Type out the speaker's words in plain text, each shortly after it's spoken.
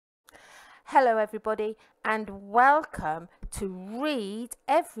Hello everybody and welcome to Read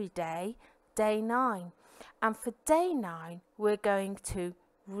Every Day, Day 9. And for Day 9 we're going to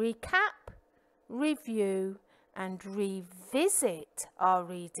recap, review and revisit our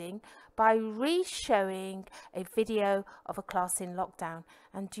reading by re-showing a video of a class in lockdown.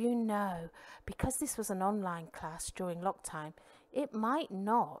 And you know, because this was an online class during lockdown, it might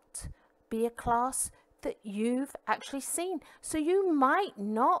not be a class that you've actually seen. So you might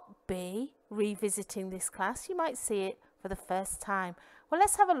not be revisiting this class. You might see it for the first time. Well,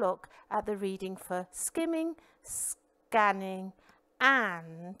 let's have a look at the reading for skimming, scanning,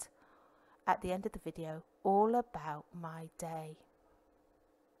 and at the end of the video, all about my day.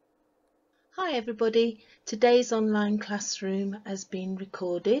 Hi everybody, today's online classroom has been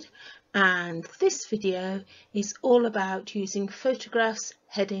recorded and this video is all about using photographs,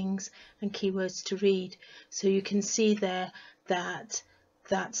 headings and keywords to read. So you can see there that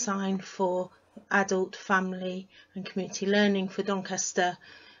sign for adult, family and community learning for Doncaster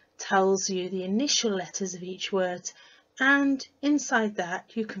tells you the initial letters of each word, and inside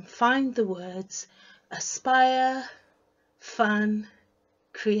that you can find the words aspire, fun,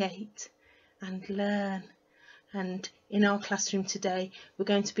 create and learn. And in our classroom today we're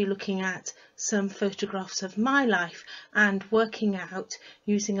going to be looking at some photographs of my life and working out,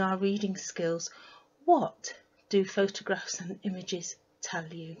 using our reading skills, what do photographs and images tell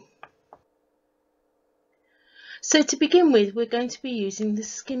you. So to begin with, we're going to be using the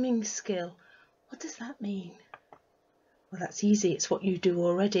skimming skill. What does that mean? Well, that's easy. It's what you do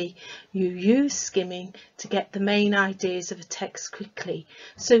already. You use skimming to get the main ideas of a text quickly.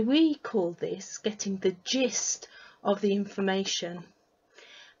 So we call this getting the gist of the information.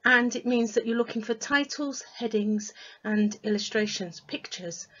 And it means that you're looking for titles, headings and illustrations,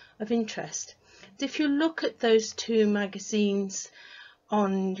 pictures of interest. And if you look at those two magazines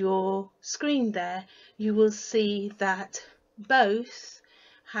on your screen there, you will see that both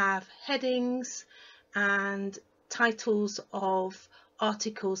have headings and titles of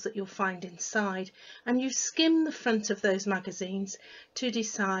articles that you'll find inside, and you skim the front of those magazines to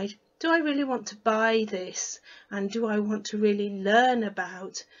decide, do I really want to buy this, and do I want to really learn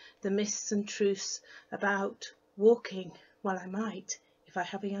about the myths and truths about walking? Well, I might if I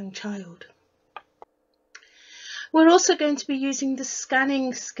have a young child. We're also going to be using the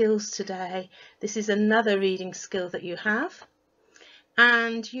scanning skills today. This is another reading skill that you have,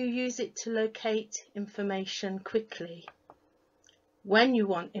 and you use it to locate information quickly. When you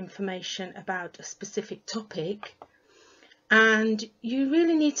want information about a specific topic, and you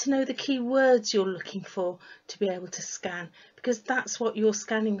really need to know the key words you're looking for to be able to scan, because that's what you're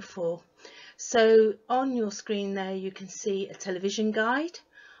scanning for. So on your screen there you can see a television guide.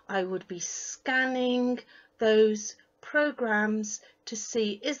 I would be scanning those programs to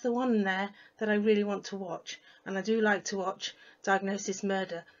see, is the one there that I really want to watch? And I do like to watch Diagnosis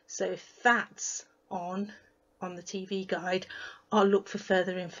Murder, so if that's on the TV guide, I'll look for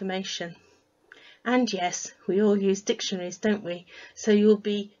further information. And yes, we all use dictionaries, don't we? So you'll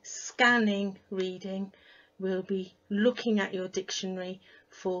be scanning reading, we'll be looking at your dictionary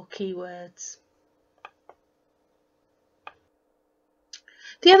for keywords.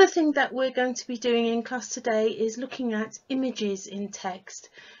 The other thing that we're going to be doing in class today is looking at images in text,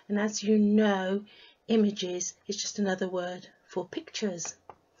 and as you know, images is just another word for pictures.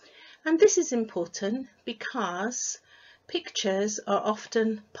 And this is important because pictures are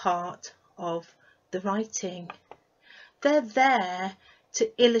often part of the writing. They're there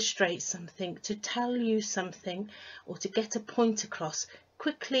to illustrate something, to tell you something, or to get a point across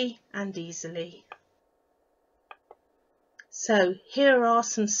quickly and easily. So here are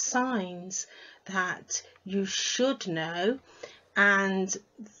some signs that you should know, and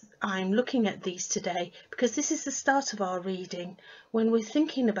I'm looking at these today because this is the start of our reading. When we're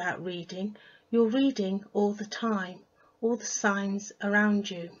thinking about reading, you're reading all the time, all the signs around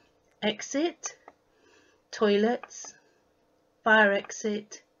you. Exit, toilets, fire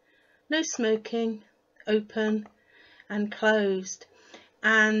exit, no smoking, open and closed.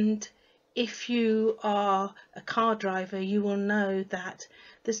 And if you are a car driver, you will know that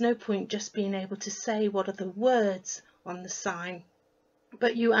there's no point just being able to say what are the words on the sign,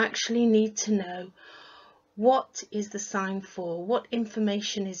 but you actually need to know what is the sign for, what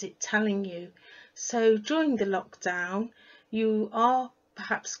information is it telling you. So during the lockdown, you are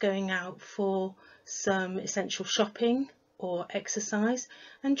perhaps going out for some essential shopping or exercise,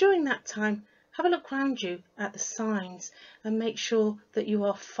 and during that time have a look around you at the signs and make sure that you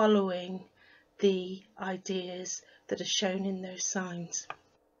are following the ideas that are shown in those signs.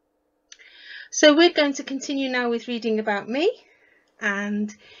 So we're going to continue now with reading about me,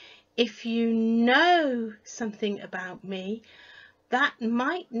 and if you know something about me, that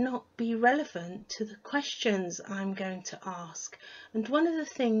might not be relevant to the questions I'm going to ask. And one of the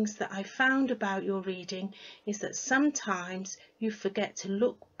things that I found about your reading is that sometimes you forget to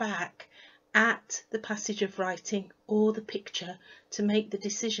look back at the passage of writing or the picture to make the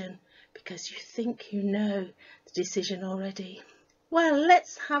decision because you think you know the decision already. Well,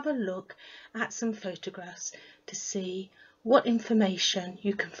 let's have a look at some photographs to see what information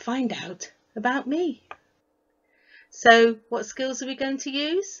you can find out about me. So what skills are we going to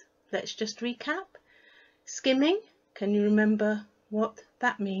use? Let's just recap. Skimming, can you remember what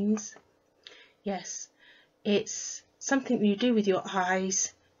that means? Yes, it's something you do with your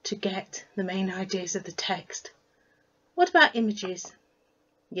eyes to get the main ideas of the text. What about images?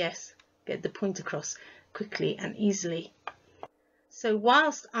 Yes, get the point across quickly and easily. So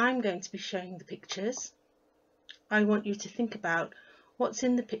whilst I'm going to be showing the pictures, I want you to think about what's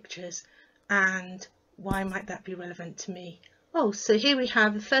in the pictures and why might that be relevant to me. Oh, so here we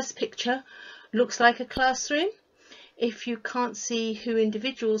have the first picture. Looks like a classroom. If you can't see who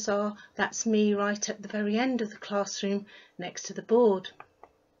individuals are, that's me right at the very end of the classroom next to the board.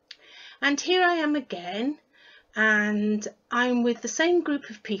 And here I am again, and I'm with the same group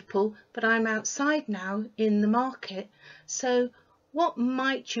of people, but I'm outside now in the market. So what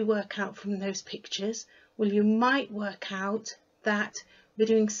might you work out from those pictures? Well, you might work out that we're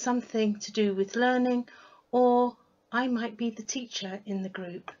doing something to do with learning, or I might be the teacher in the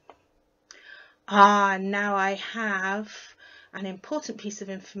group. Now I have an important piece of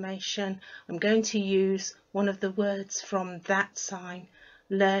information. I'm going to use one of the words from that sign,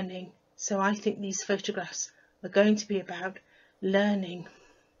 learning. So I think these photographs are going to be about learning.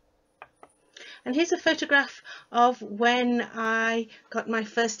 And here's a photograph of when I got my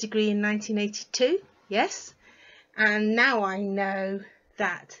first degree in 1982. Yes. And now I know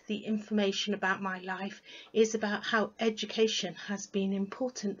that the information about my life is about how education has been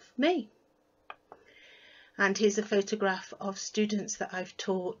important for me. And here's a photograph of students that I've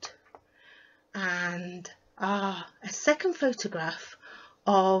taught. And a second photograph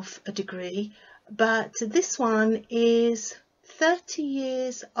of a degree, but this one is 30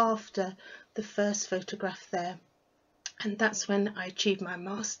 years after the first photograph there. And that's when I achieved my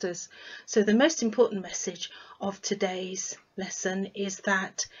master's. So the most important message of today's lesson is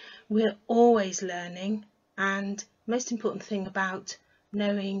that we're always learning, and most important thing about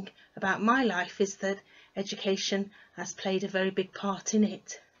knowing about my life is that education has played a very big part in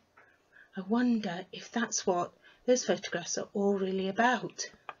it. I wonder if that's what those photographs are all really about.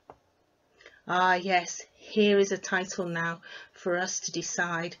 Yes, here is a title now for us to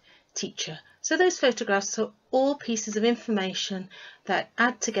decide. Teacher. So those photographs are all pieces of information that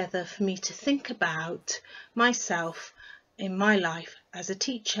add together for me to think about myself in my life as a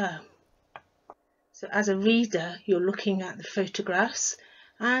teacher. So as a reader, you're looking at the photographs,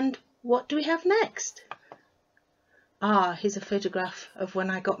 and what do we have next? Here's a photograph of when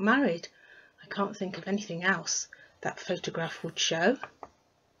I got married. I can't think of anything else that photograph would show.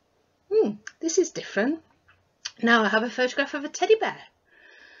 This is different. Now I have a photograph of a teddy bear.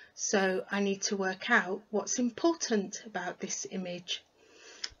 So I need to work out what's important about this image.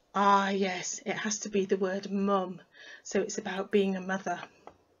 Yes, it has to be the word mum. So it's about being a mother.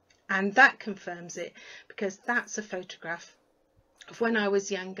 And that confirms it, because that's a photograph of when I was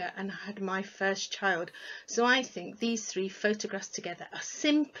younger and I had my first child. So I think these three photographs together are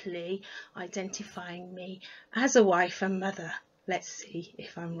simply identifying me as a wife and mother. Let's see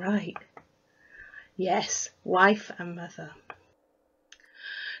if I'm right. Yes, wife and mother.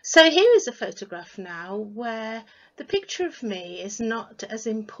 So here is a photograph now where the picture of me is not as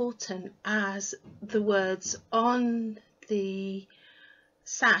important as the words on the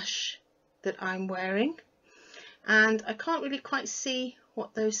sash that I'm wearing, and I can't really quite see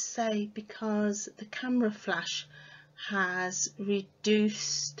what those say because the camera flash has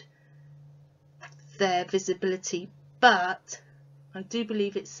reduced their visibility, but I do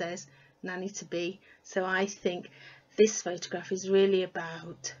believe it says nanny to be, so I think this photograph is really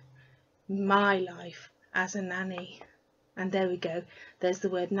about my life as a nanny. And there we go, there's the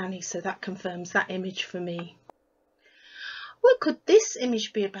word nanny, so that confirms that image for me. What could this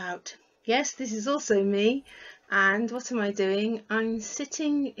image be about? Yes, this is also me, and what am I doing? I'm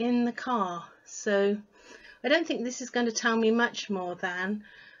sitting in the car, so I don't think this is going to tell me much more than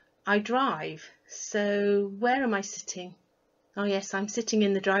I drive. So where am I sitting? Oh yes, I'm sitting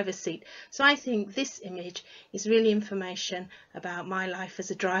in the driver's seat. So I think this image is really information about my life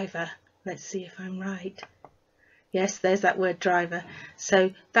as a driver. Let's see if I'm right. Yes, there's that word driver.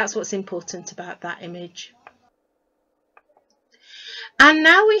 So that's what's important about that image. And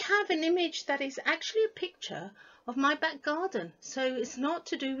now we have an image that is actually a picture of my back garden. So it's not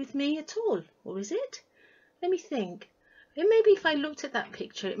to do with me at all, or is it? Let me think. Maybe if I looked at that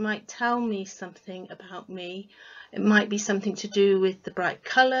picture, it might tell me something about me. It might be something to do with the bright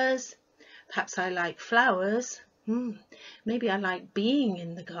colours. Perhaps I like flowers. Maybe I like being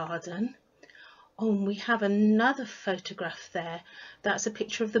in the garden. Oh, and we have another photograph there. That's a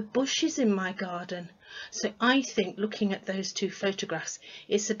picture of the bushes in my garden. So I think looking at those two photographs,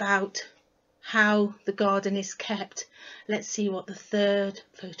 it's about how the garden is kept. Let's see what the third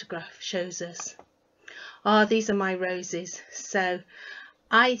photograph shows us. These are my roses. So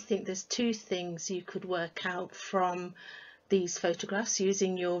I think there's two things you could work out from these photographs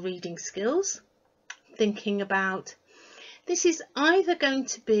using your reading skills. Thinking about, this is either going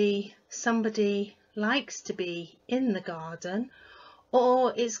to be somebody likes to be in the garden,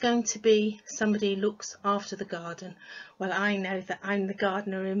 or it's going to be somebody looks after the garden. Well, I know that I'm the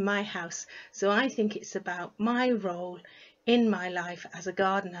gardener in my house, so I think it's about my role in my life as a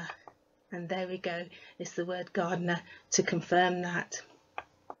gardener. And there we go, it's the word gardener to confirm that.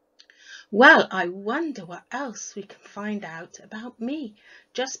 Well, I wonder what else we can find out about me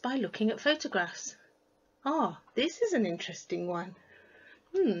just by looking at photographs. This is an interesting one.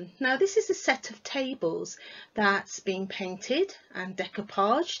 Now this is a set of tables that's been painted and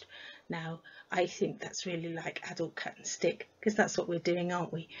decoupaged. Now I think that's really like adult cut and stick, because that's what we're doing,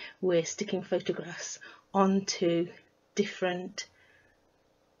 aren't we? We're sticking photographs onto different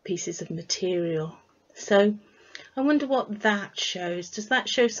pieces of material. So I wonder what that shows. Does that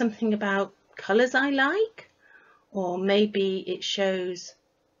show something about colours I like? Or maybe it shows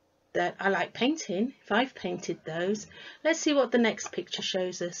that I like painting, if I've painted those. Let's see what the next picture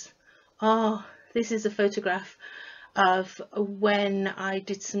shows us. This is a photograph of when I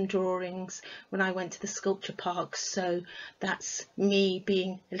did some drawings when I went to the sculpture park. So that's me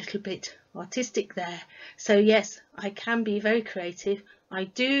being a little bit artistic there. So yes, I can be very creative. I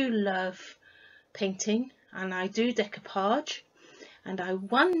do love painting and I do decoupage, and I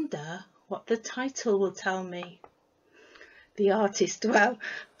wonder what the title will tell me. The artist. Well,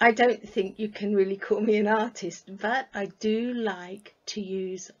 I don't think you can really call me an artist, but I do like to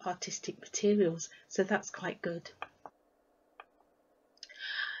use artistic materials, so that's quite good.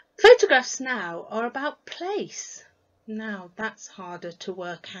 Photographs now are about place. Now that's harder to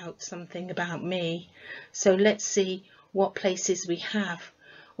work out something about me. So let's see what places we have.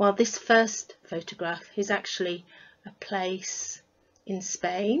 Well, this first photograph is actually a place in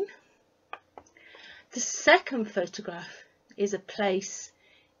Spain. The second photograph is a place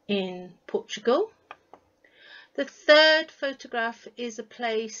in Portugal. The third photograph is a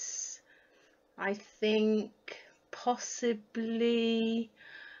place, I think, possibly,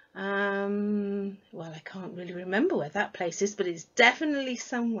 well, I can't really remember where that place is, but it's definitely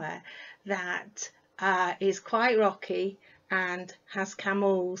somewhere that is quite rocky and has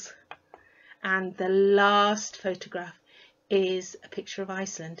camels. And the last photograph is a picture of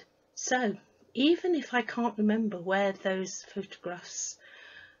Iceland. So even if I can't remember where those photographs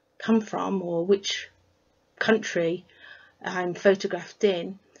come from or which country I'm photographed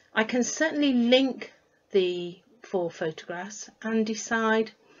in, I can certainly link the 4 photographs and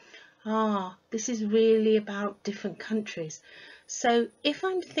decide, this is really about different countries. So if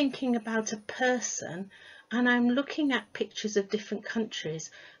I'm thinking about a person and I'm looking at pictures of different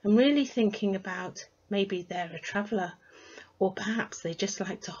countries, I'm really thinking about maybe they're a traveller, or perhaps they just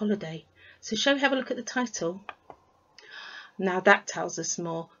like to holiday. So shall we have a look at the title? Now that tells us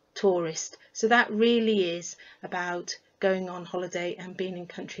more, tourist. So that really is about going on holiday and being in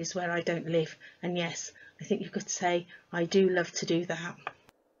countries where I don't live. And yes, I think you could say I do love to do that.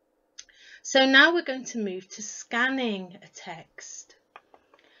 So now we're going to move to scanning a text.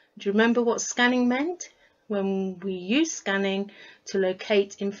 Do you remember what scanning meant? When we use scanning to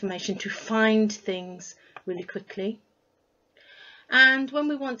locate information, to find things really quickly. And when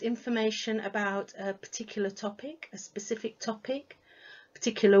we want information about a particular topic, a specific topic,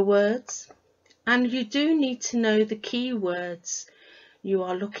 particular words, and you do need to know the key words you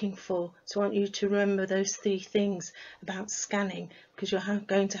are looking for. So I want you to remember those 3 things about scanning, because you're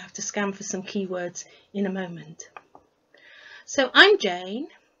going to have to scan for some keywords in a moment. So I'm Jane,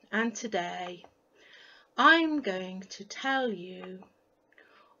 and today I'm going to tell you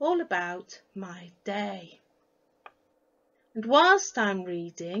all about my day. And whilst I'm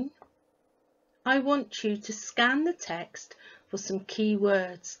reading, I want you to scan the text for some key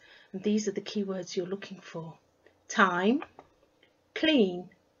words, and these are the key words you're looking for: time, clean,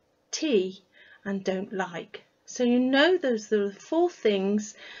 tea, and don't like. So you know those are the 4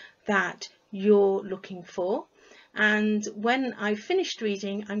 things that you're looking for. And when I've finished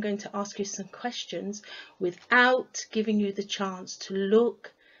reading, I'm going to ask you some questions without giving you the chance to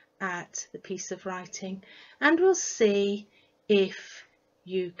look at the piece of writing, and we'll see if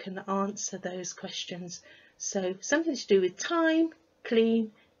you can answer those questions. So something to do with time,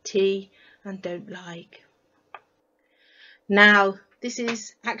 clean, tea, and don't like. Now, this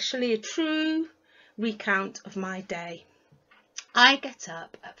is actually a true recount of my day. I get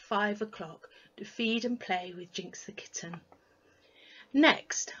up at 5 o'clock to feed and play with Jinx the kitten.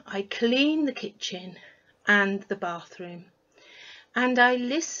 Next, I clean the kitchen and the bathroom, and I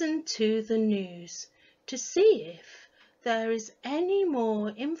listen to the news to see if there is any more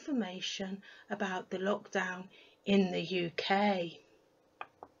information about the lockdown in the UK.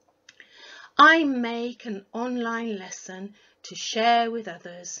 I make an online lesson to share with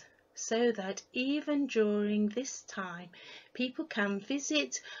others so that even during this time people can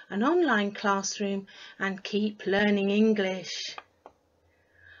visit an online classroom and keep learning English.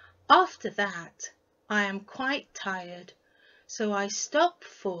 After that, I am quite tired, so I stop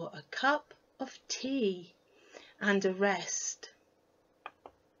for a cup of tea and a rest.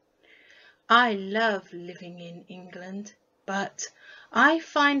 I love living in England, but I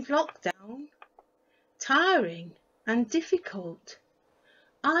find lockdown tiring and difficult.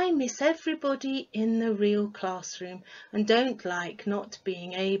 I miss everybody in the real classroom and don't like not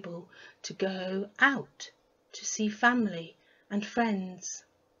being able to go out to see family and friends.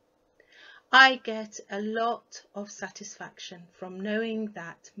 I get a lot of satisfaction from knowing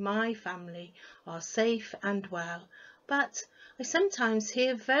that my family are safe and well, but I sometimes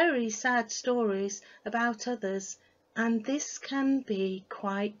hear very sad stories about others, and this can be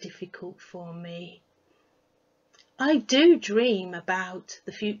quite difficult for me. I do dream about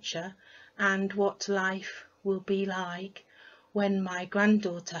the future and what life will be like when my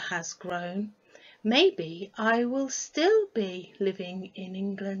granddaughter has grown. Maybe I will still be living in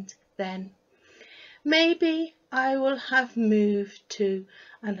England then. Maybe I will have moved to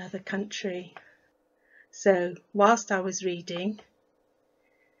another country. So whilst I was reading,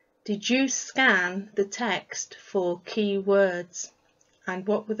 did you scan the text for key words? And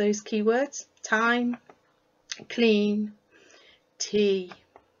what were those key words? Time, clean, tea,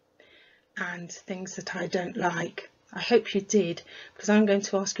 and things that I don't like. I hope you did, because I'm going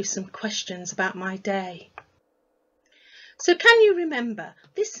to ask you some questions about my day. So can you remember?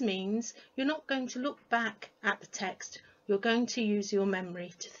 This means you're not going to look back at the text. You're going to use your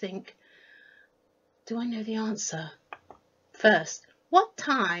memory to think, do I know the answer? First, what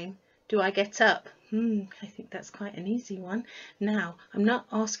time do I get up? I think that's quite an easy one. Now, I'm not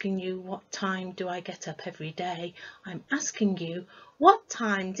asking you what time do I get up every day. I'm asking you, what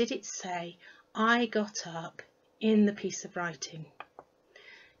time did it say I got up in the piece of writing?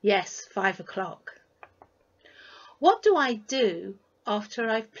 Yes, 5 o'clock. What do I do after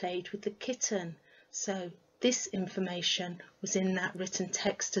I've played with the kitten? So this information was in that written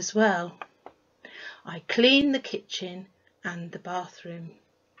text as well. I clean the kitchen and the bathroom.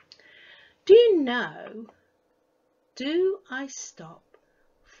 Do you know, do I stop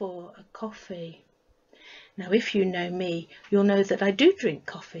for a coffee? Now, if you know me, you'll know that I do drink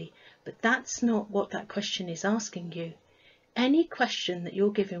coffee, but that's not what that question is asking you. Any question that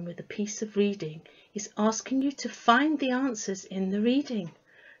you're given with a piece of reading is asking you to find the answers in the reading.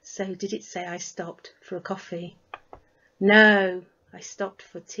 So did it say I stopped for a coffee? No, I stopped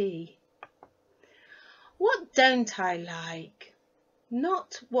for tea. What don't I like?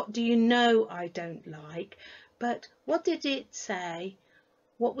 Not what do you know I don't like, but what did it say?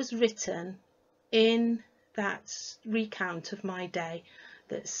 What was written in that recount of my day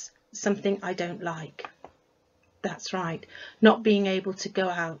that's something I don't like? That's right, not being able to go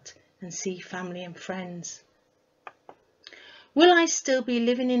out and see family and friends. Will I still be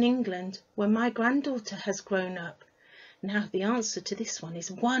living in England when my granddaughter has grown up? Now the answer to this one is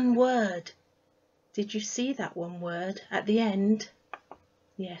one word. Did you see that one word at the end?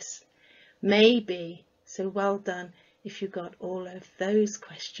 Yes, maybe. So well done if you got all of those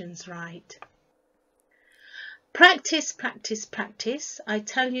questions right. Practice, practice, practice. I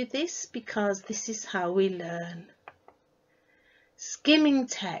tell you this because this is how we learn. Skimming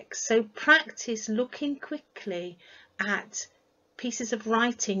text. So practice looking quickly at pieces of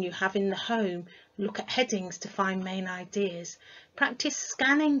writing you have in the home. Look at headings to find main ideas. Practice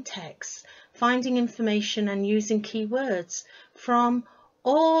scanning text, finding information and using keywords from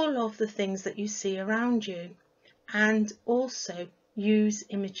all of the things that you see around you, and also use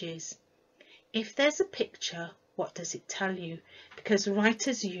images. If there's a picture, what does it tell you? Because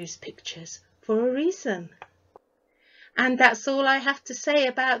writers use pictures for a reason. And that's all I have to say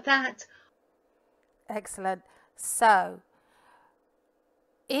about that. Excellent. So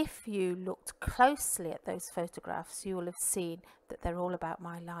if you looked closely at those photographs, you will have seen that they're all about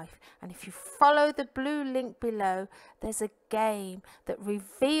my life. And if you follow the blue link below, there's a game that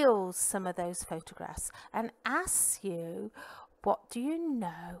reveals some of those photographs and asks you, what do you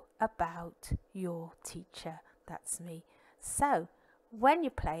know about your teacher? That's me. So when you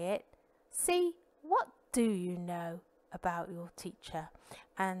play it, see, what do you know about your teacher?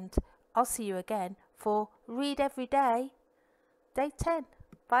 And I'll see you again for Read Every Day, Day 10.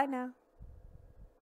 Bye now.